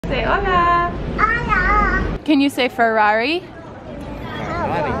say hola. Hola. Can you say Ferrari?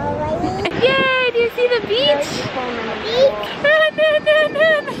 Yay, do you see the beach? Run, run, run,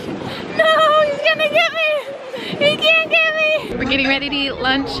 run. No, he's gonna get me. He can't get me. We're getting ready to eat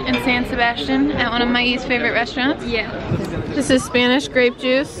lunch in San Sebastian at one of Maya's favorite restaurants. Yeah. This is Spanish grape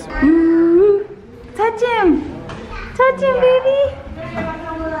juice. Ooh. Touch him. Touch him, baby.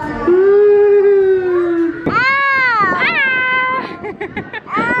 Ooh. Ow.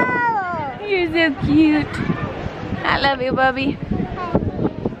 Ah. You're so cute. I love you, Bubby.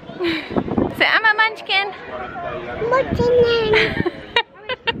 Say, I'm a munchkin. Munchkin.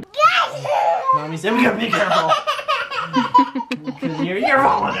 Mommy said we gotta be careful. Because you're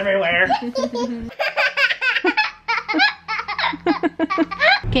falling everywhere.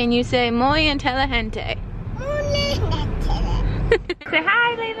 Can you say muy inteligente? Say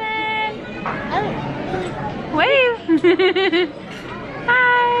hi, Leland. Wave.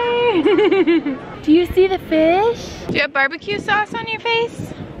 Hi. Do you see the fish? Do you have barbecue sauce on your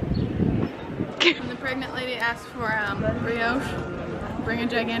face? When the pregnant lady asked for brioche, bring a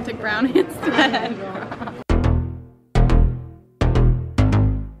gigantic brownie instead.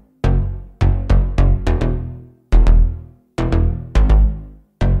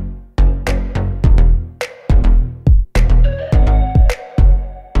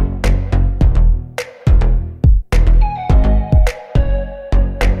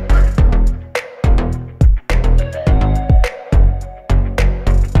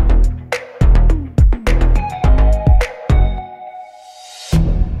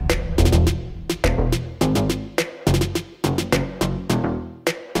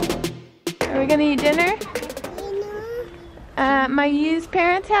 We're gonna eat dinner at Maya's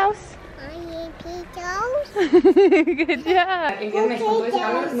parents' house. Good job.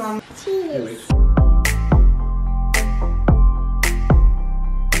 Cheers.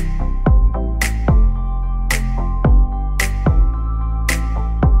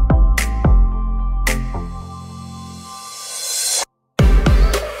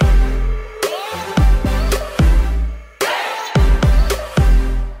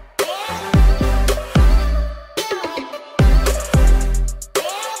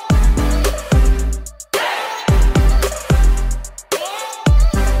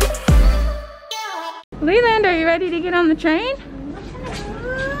 Leland, are you ready to get on the train?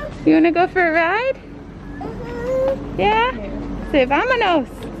 You wanna go for a ride? Yeah? Say vámonos.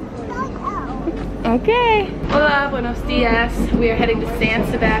 Okay. Hola, buenos dias. We are heading to San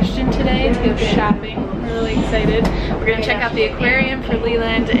Sebastian today to go shopping. We're really excited. We're gonna check out the aquarium for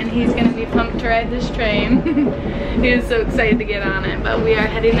Leland, and he's gonna be pumped to ride this train. He is so excited to get on it, but we are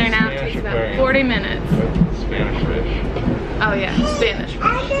heading there now. It takes about 40 minutes. Spanish fish. Oh yeah, Spanish fish.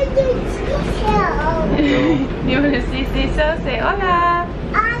 You want to see Ciso? Say hola.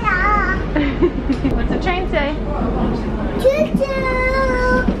 Hola. What's the train say? Choo-choo.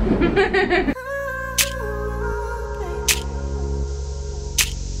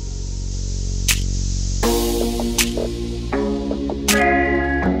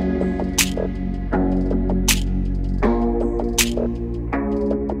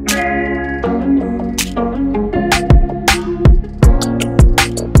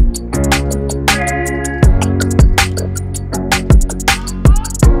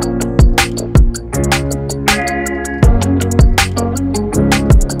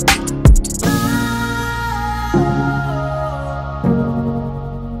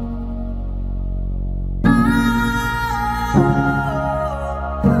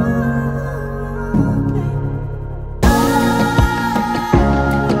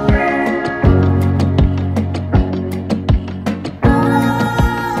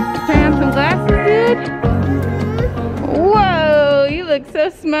 So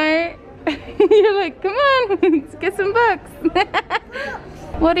smart. You're like, come on, let's get some books.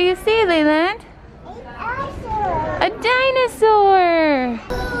 What do you see, Leland? A dinosaur.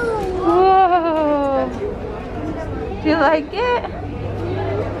 Whoa. Do you like it?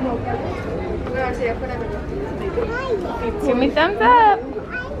 Give me thumbs up.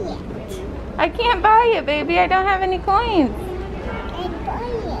 I can't buy it, baby. I don't have any coins.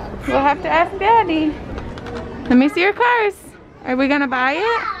 We'll have to ask Daddy. Let me see your cars. Are we gonna buy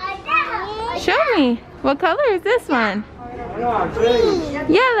it? Show me. What color is this one?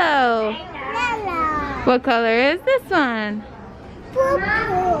 Yellow. What color is this one?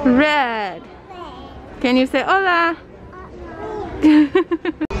 Red. Can you say hola?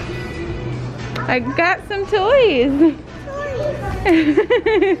 I got some toys.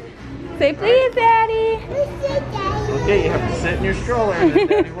 Say please, Daddy. Okay, you have to sit in your stroller and then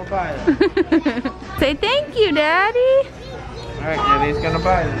Daddy will buy them. Say thank you, Daddy. Alright, Jenny's gonna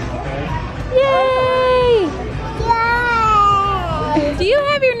buy this, okay? Yay! Yay! Do you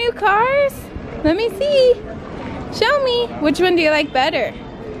have your new cars? Let me see. Show me. Which one do you like better?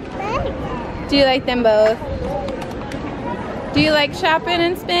 Do you like them both? Do you like shopping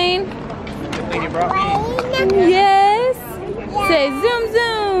in Spain? The lady brought me. Yes. Say zoom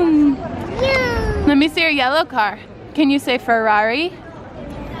zoom. Let me see your yellow car. Can you say Ferrari?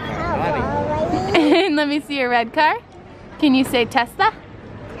 And let me see your red car. Can you say Tesla?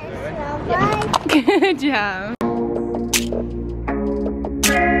 Good job.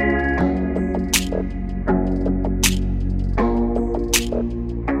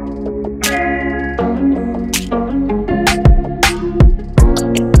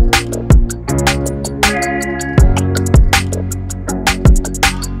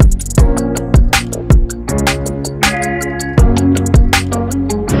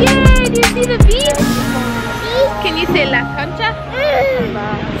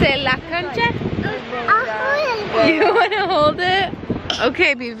 Say la concha. You want to hold it?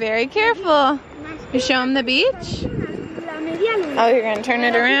 Okay, be very careful. You show him the beach? Oh, you're going to turn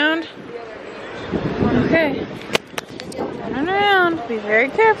it around? Okay. Turn it around. Be very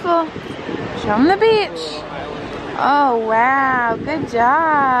careful. Show him the beach. Oh, wow. Good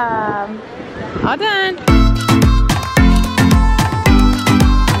job. All done.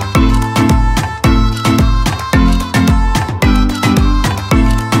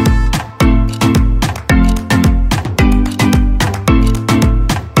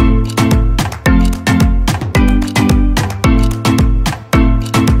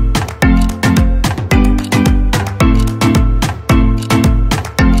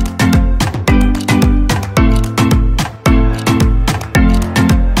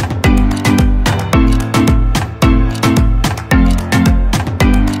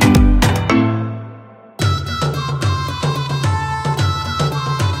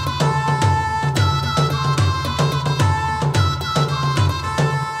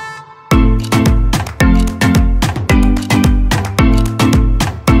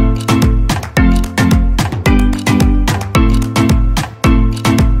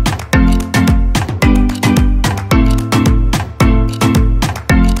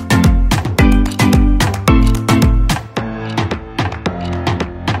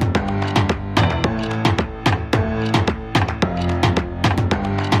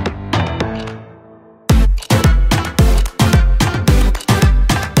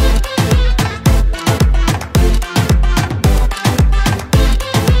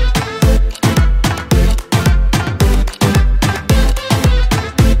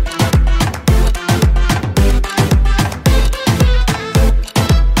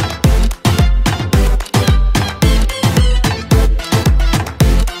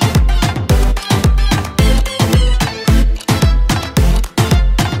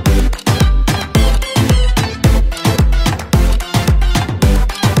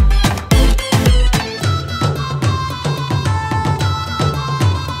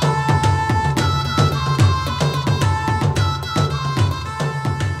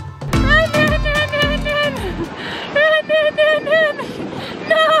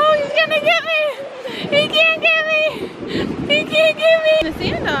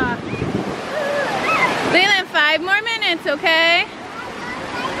 Leland, 5 more minutes, okay?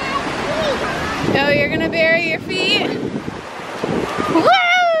 Oh, you're gonna bury your feet?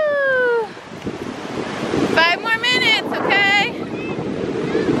 Woo! 5 more minutes, okay?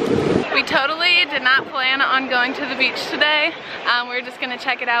 We totally did not plan on going to the beach today. We were just gonna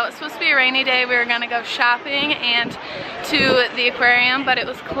check it out. It's supposed to be a rainy day. We were gonna go shopping and to the aquarium, but it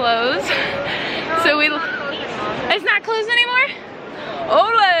was closed. So it's not closed anymore?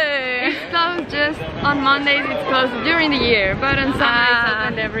 Ole! It's closed just on Mondays, it's closed during the year, but on Sunday it's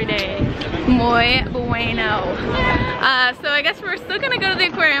open every day. Muy bueno. So I guess we're still gonna go to the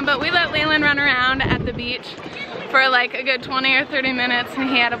aquarium, but we let Leland run around at the beach for like a good 20 or 30 minutes and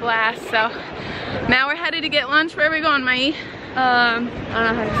he had a blast. So now we're headed to get lunch. Where are we going, Mai? I don't know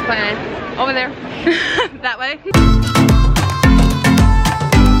how to explain it. Over there. That way?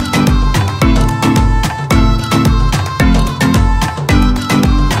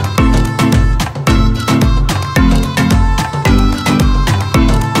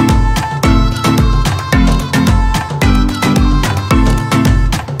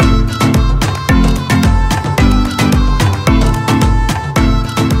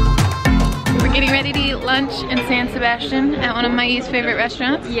 Lunch in San Sebastian at one of Mai's favorite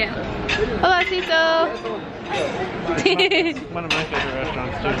restaurants. Yeah. Hola, Cito. One of my favorite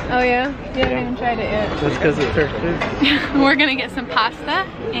restaurants too. Oh yeah? You haven't even tried it yet. That's because it's her food. We're gonna get some pasta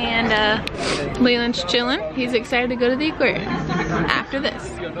and Leland's chilling. He's excited to go to the aquarium. after this.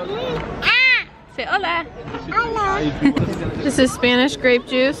 Say hola. This is Spanish grape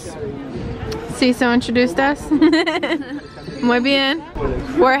juice. Ciso introduced us. Muy bien.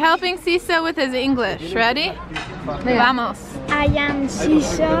 We're helping Ciso with his English. Ready? Vamos. I am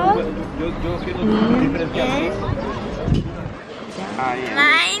Ciso.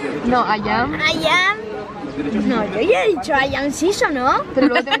 Mine. No, I am. I am. No, yo ya he dicho I am Ciso, ¿no? Pero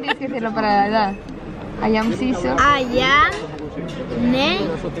luego tienes que decirlo para la edad. I am Ciso. I am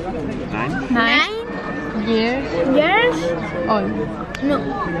 9 years old. No.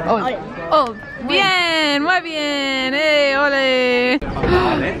 Old. Old. Bien, muy bien. Hey, ole.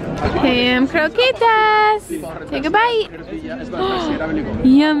 Ham croquetas. Take a bite.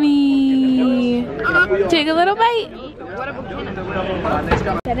 Yummy. Take a little bite.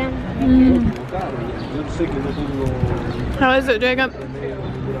 How is it, Jacob?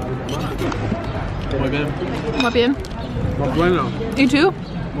 Muy bien. Muy bien. Muy bueno. You too?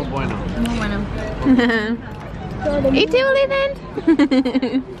 Muy bueno. Muy bueno. You too, Leland?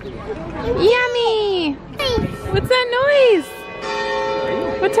 Yummy! What's that noise?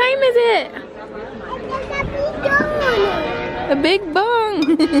 What time is it? A big bong.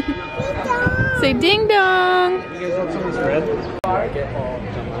 Say ding dong. You guys want some of this red?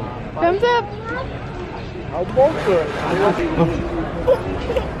 Thumbs up. I'll walk it.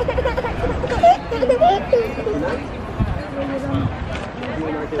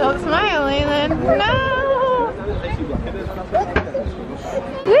 Don't smile, Leland. No!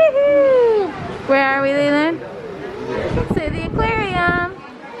 Woohoo! Where are we, Leland? To the aquarium.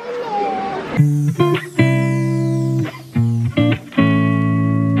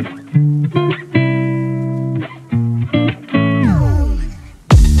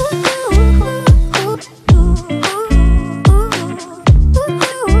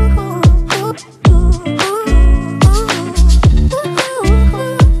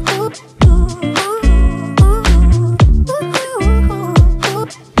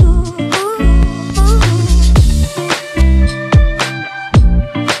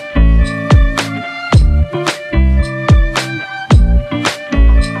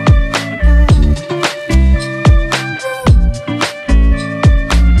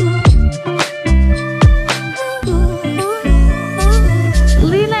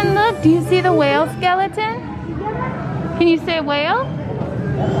 Do you see the whale skeleton? Can you say whale?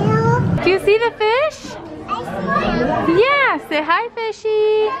 Do you see the fish? Yeah, say hi,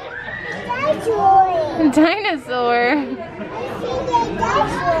 fishy. Dinosaur.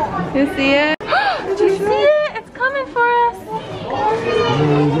 You see it? Do you see it? It's coming for us.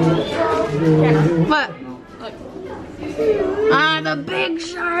 What? Look. Ah, the big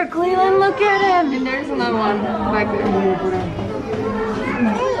shark. Leland, look at him. And there's another one back there.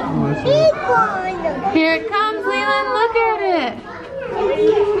 Here it comes, Leland. Look at it.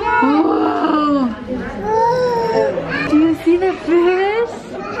 Whoa. Do you see the fish?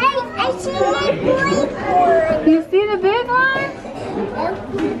 I see the big one. You see the big one? Whoa,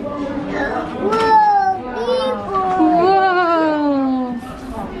 big one. Whoa.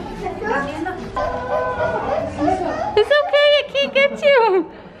 It's okay. It can't get you.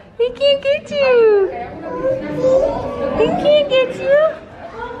 He can't get you. He can't get you.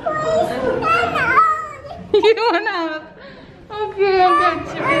 You went up. Okay, I got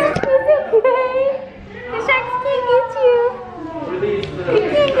you. It's okay. The sharks can't get you. He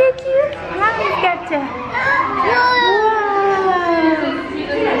can't get you. Mommy's got you. Wow.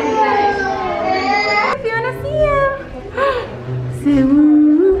 If you want to see him. Say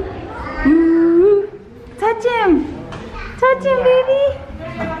woo. Woo. Touch him. Touch him, baby.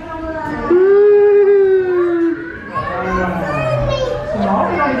 Woo.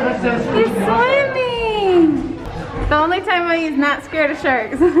 He's swimming! The only time he's not scared of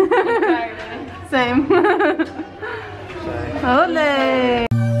sharks. Same. Ole!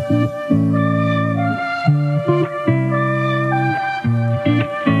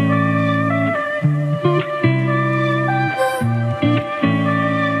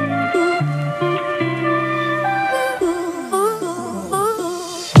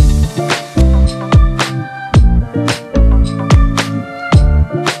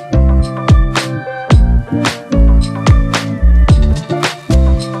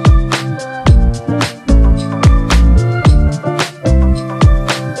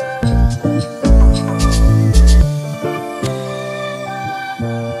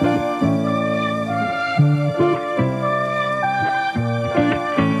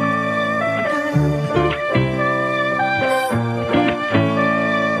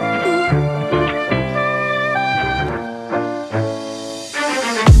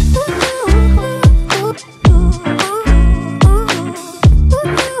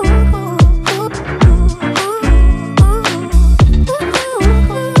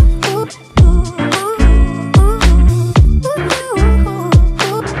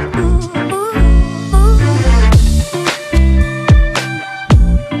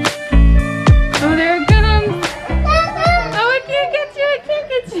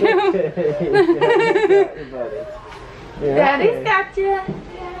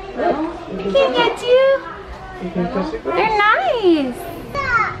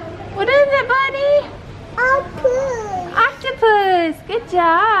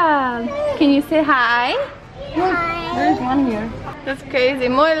 job. Can you say hi? Hi. There's one here. That's crazy.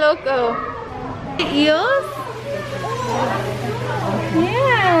 Muy loco. Eels?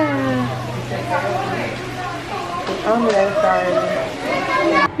 Yeah. On the other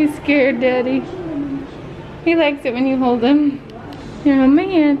side. He's scared, Daddy. He likes it when you hold him. Oh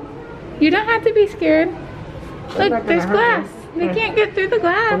man. You don't have to be scared. Look, there's glass. They can't get through the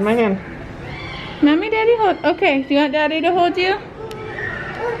glass. Hold my hand. Mommy, Daddy, hold. Okay, do you want Daddy to hold you?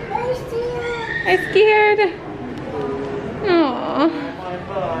 I'm scared. Aww.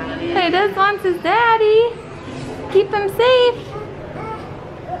 Hey, this wants his daddy. Keep him safe.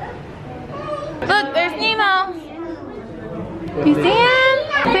 Look, there's Nemo. You see him?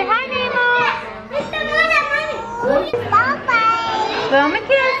 Say hi, Nemo. Bye-bye. Blow him a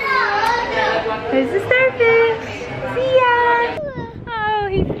kiss. There's the starfish. See ya. Oh,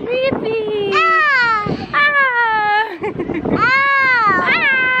 he's creepy. Ah.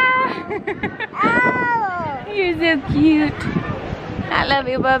 You're so cute. I love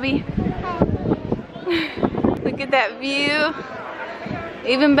you, Bubby. Look at that view.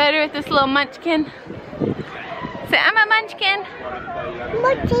 Even better with this little munchkin. Say, I'm a munchkin.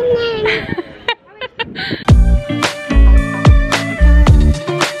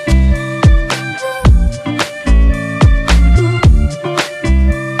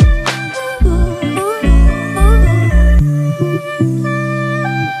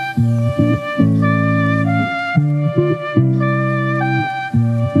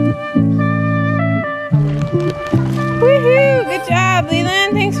 Woohoo! Good job,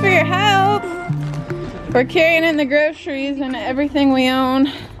 Leland. Thanks for your help. We're carrying in the groceries and everything we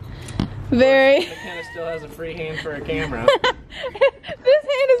own. Very. McKenna still has a free hand for a camera. This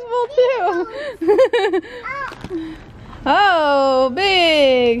hand is full too. Oh,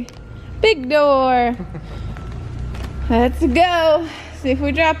 big door. Let's go. See if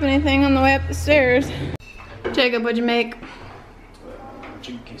we drop anything on the way up the stairs. Jacob, what'd you make?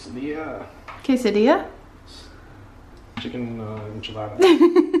 Chicken quesadilla. Quesadilla? Chicken enchilada.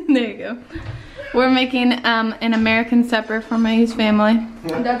 There you go. We're making an American supper for May's family.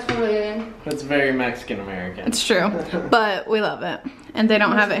 That's for Lillian. That's very Mexican American. It's true, but we love it. And they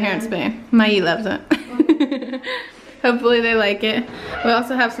don't have it here in Spain. May loves it. Hopefully they like it. We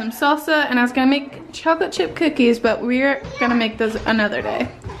also have some salsa, and I was gonna make chocolate chip cookies, but we're gonna make those another day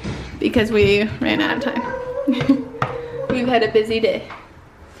because we ran out of time. We've had a busy day.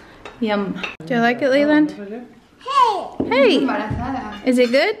 Yum. Do you like it, Leland? Hey! Is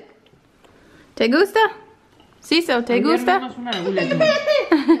it good? ¿Te gusta? Ciso, ¿te gusta? No.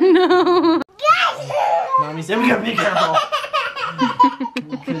 Mommy said we gotta be careful.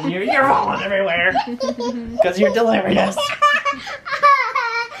 Because you're falling everywhere. Because you're delirious.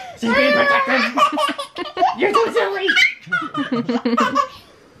 She's being protected. You're too silly.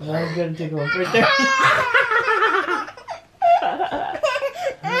 I'm gonna take a look right there.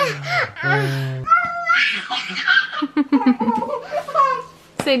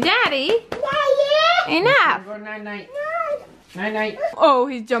 Say, Daddy. Enough. Night night. Night night. Oh,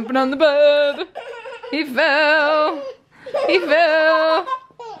 he's jumping on the bed. He fell. He fell.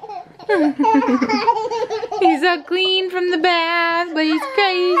 He's all clean from the bath, but he's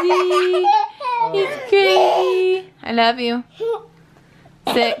crazy. He's crazy. I love you.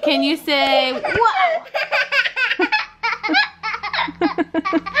 Say, can you say, whoa?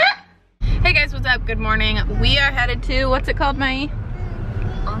 Hey guys, what's up? Good morning. We are headed to, what's it called, Mai?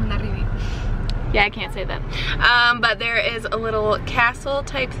 Hondaribba. Yeah, I can't say that. But there is a little castle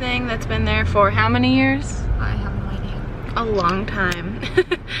type thing that's been there for how many years? I have no idea. A long time.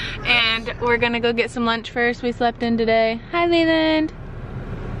 And we're gonna go get some lunch first. We slept in today. Hi, Leland.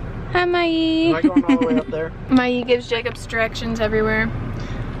 Hi, Mai. Am I going all the way up there? Mai gives Jacob's directions everywhere.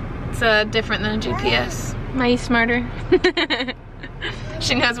 It's different than a GPS. Mai's smarter.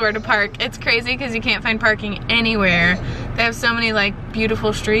 She knows where to park. It's crazy because you can't find parking anywhere. They have so many like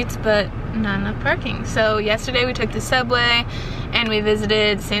beautiful streets, but not enough parking. So yesterday we took the subway and we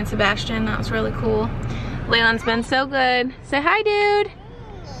visited San Sebastian. That was really cool. Leland's been so good. Say hi, dude.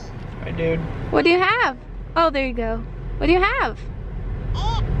 Hi, dude. What do you have? Oh, there you go. What do you have?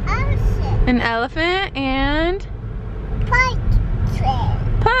 An elephant and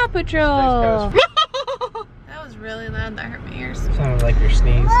Paw Patrol. That was really loud. That hurt my ears. Sounded like your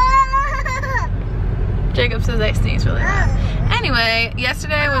sneeze. Jacob says I sneeze really loud. Anyway,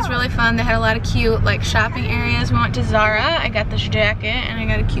 yesterday was really fun. They had a lot of cute like shopping areas. We went to Zara. I got this jacket and I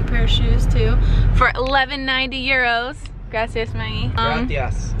got a cute pair of shoes too for 11.90 euros. Gracias, Mai.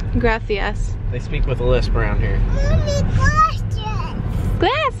 Gracias. Gracias. They speak with a lisp around here.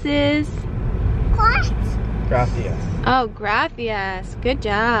 Glasses. Gracias. Oh, gracias. Good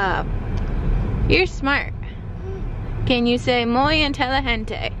job. You're smart. Can you say muy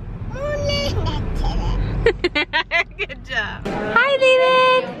inteligente? Good job. Hi,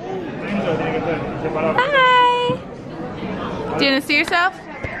 David. Hi. Do you want to see yourself?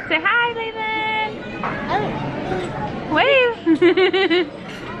 Say hi, David. Wave.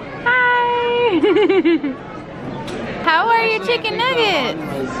 Hi. How are your chicken nuggets?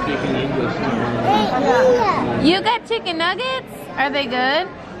 You got chicken nuggets? Are they good?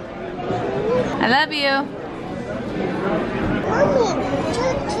 I love you.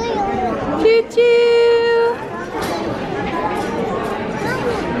 Choo choo.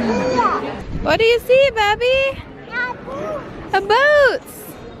 What do you see, Bubby? A boat.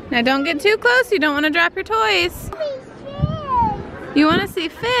 Now don't get too close. You don't want to drop your toys. You want to see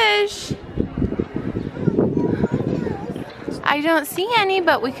fish? I don't see any,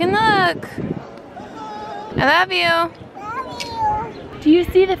 but we can look. I love you. Do you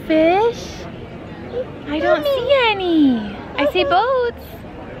see the fish? I don't see any. I see boats.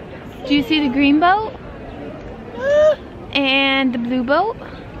 Do you see the green boat? And the blue boat?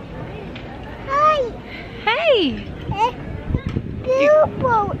 Hey. Blue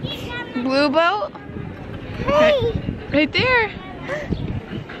boat. Blue boat? Hey. Right there.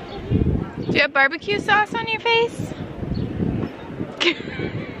 Do you have barbecue sauce on your face?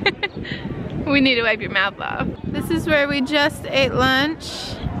 We need to wipe your mouth off. This is where we just ate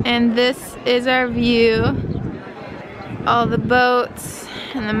lunch, and this is our view. All the boats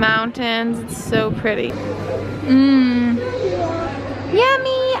and the mountains. It's so pretty. Yummy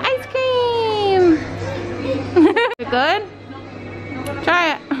ice cream. Good?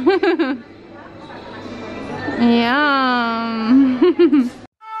 Try it. Yum.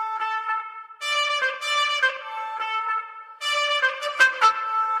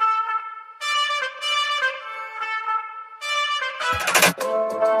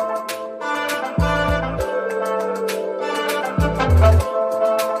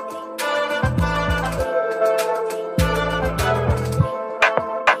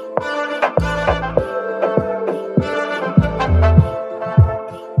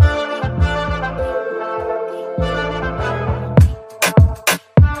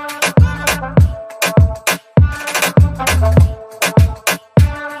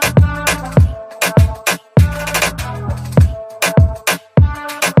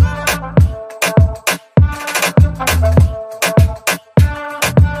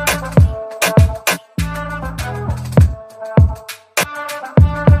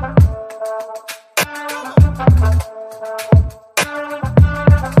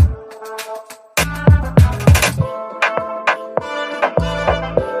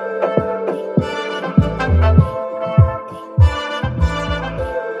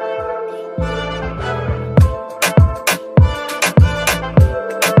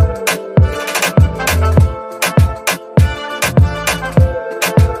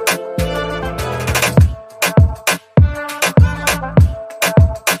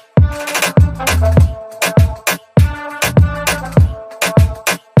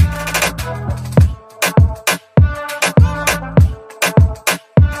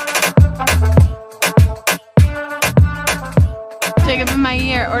 Jacob and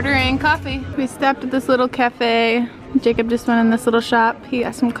Mai are ordering coffee. We stopped at this little cafe. Jacob just went in this little shop. He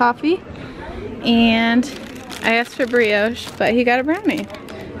got some coffee. And I asked for brioche, but he got a brownie.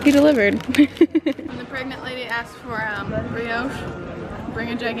 He delivered. When the pregnant lady asked for brioche, bring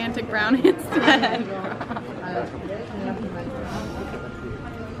a gigantic brownie instead.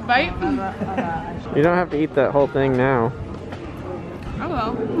 Bite? You don't have to eat that whole thing now. Oh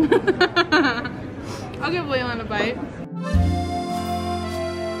well. I'll give Leland a bite.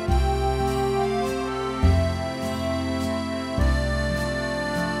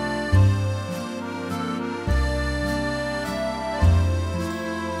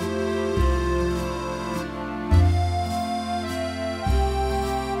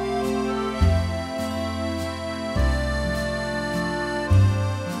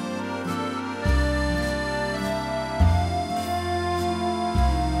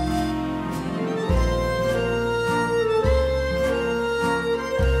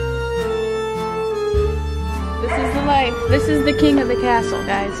 This is the king of the castle,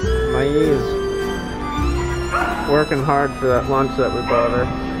 guys. Mai is working hard for that lunch that we bought her.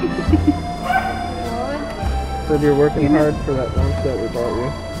 Said you're working hard for that lunch that we bought you.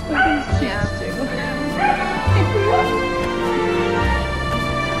 Yeah.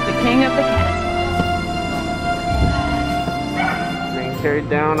 The king of the castle. Being carried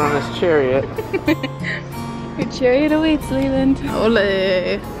down on his chariot. Your chariot awaits, Leland.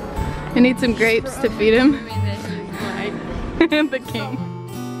 Ole. I need some grapes to feed him. The king.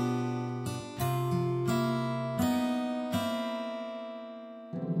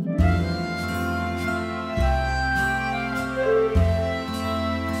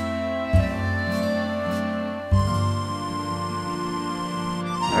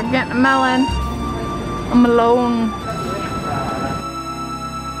 We're getting a melon. I'm alone.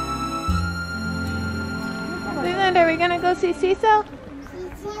 Leland, are we gonna go see Cecil?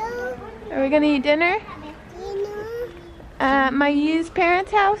 Are we gonna eat dinner? At my used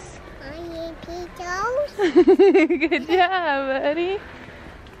parents' house? Good job, buddy.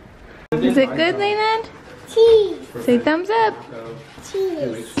 Is it good, Leland? Cheese. Say thumbs up.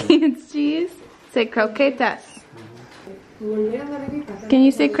 Cheese. It's cheese. Say croquetas. Can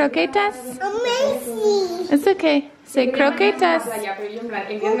you say croquetas? Amazing. It's okay. Say croquetas.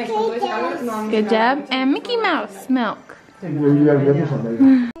 Good job. And Mickey Mouse milk.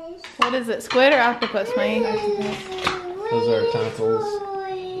 What is it? Squid or octopus, Mike? Those are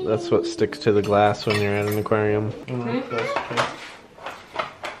tentacles. That's what sticks to the glass when you're at an aquarium.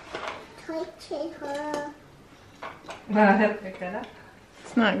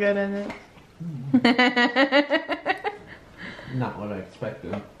 It's not good, is it? Not what I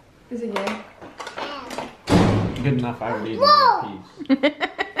expected. Is it good? Good enough, I would eat another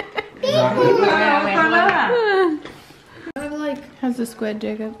piece. How's the squid,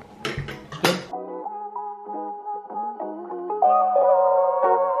 Jacob?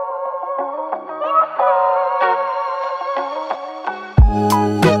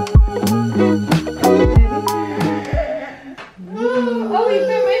 Oh, he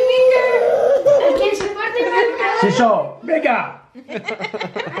bit my finger! Shisho, venga!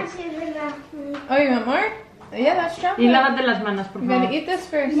 Oh, you want more? Yeah, that's chocolate. Y lávate las manos, por You favor. gotta eat this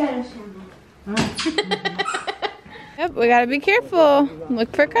first. Yep, we gotta be careful.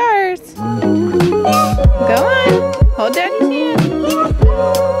 Look for cars.